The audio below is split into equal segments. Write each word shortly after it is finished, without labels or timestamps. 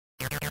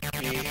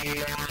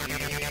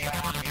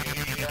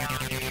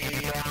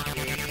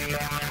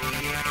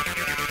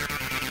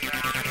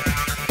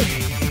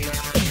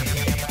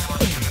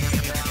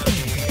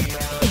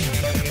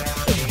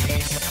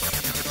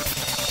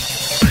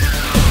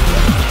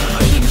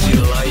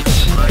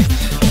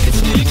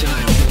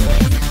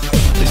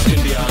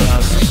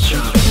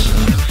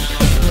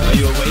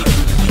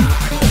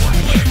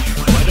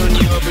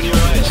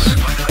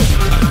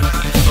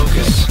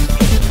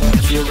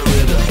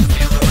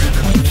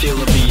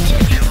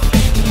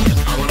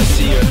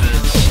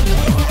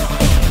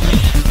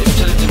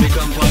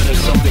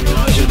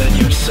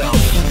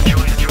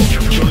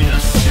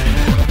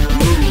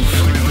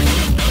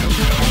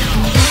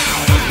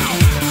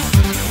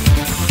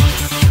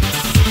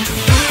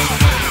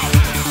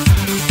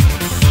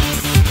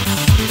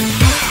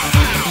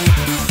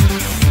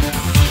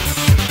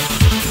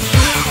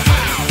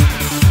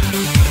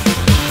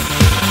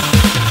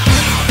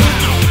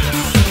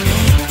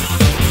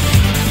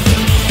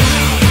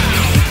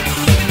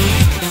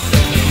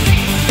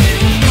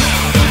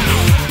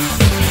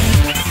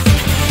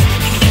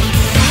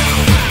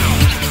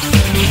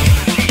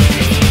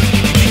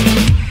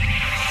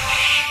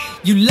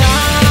You lie,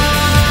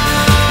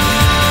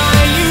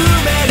 you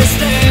better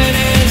stand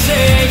and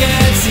shake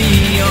and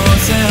see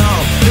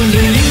yourself. When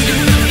you do,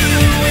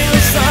 you will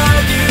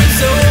start your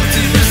soul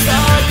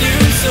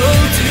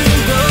to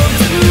go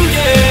to,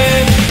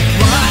 yeah.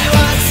 Why,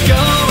 what's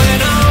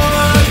going on?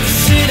 Rock the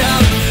shit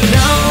up.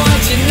 Now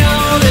what you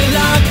know, they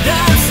lock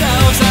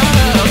themselves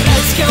up.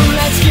 Let's go,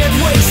 let's get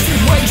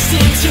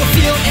wasted till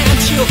feel and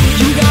chill.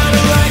 You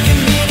gotta rock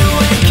and need to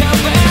wake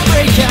up and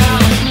break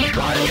out.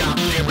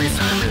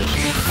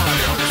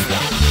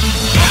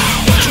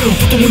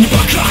 と共に爆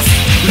発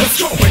Let's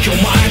go break your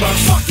mind but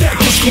fuck that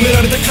閉じ込めら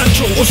れた感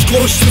情を押し殺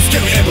し続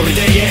ける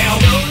Everyday yeah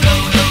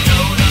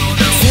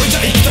それじ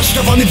ゃ生き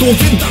た屍同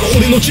然だろ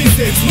俺の人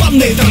生つまん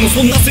ねえだろ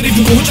そんなセリフ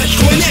語じゃ聞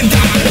こえねえんだ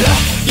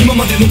今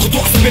までのこと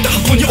は全て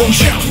箱にオン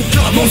シェル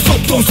ノンスト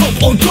ップ don't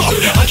stop on top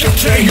I can't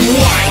tell you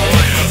why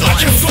I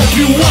can't stop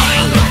you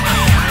why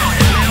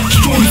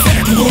聞こえる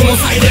ぜ心の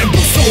サイレン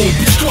トそう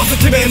ぶち壊せ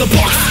てめえのボ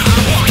ック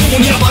ス共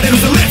に暴れる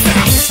ぜ Let's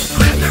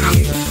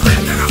dance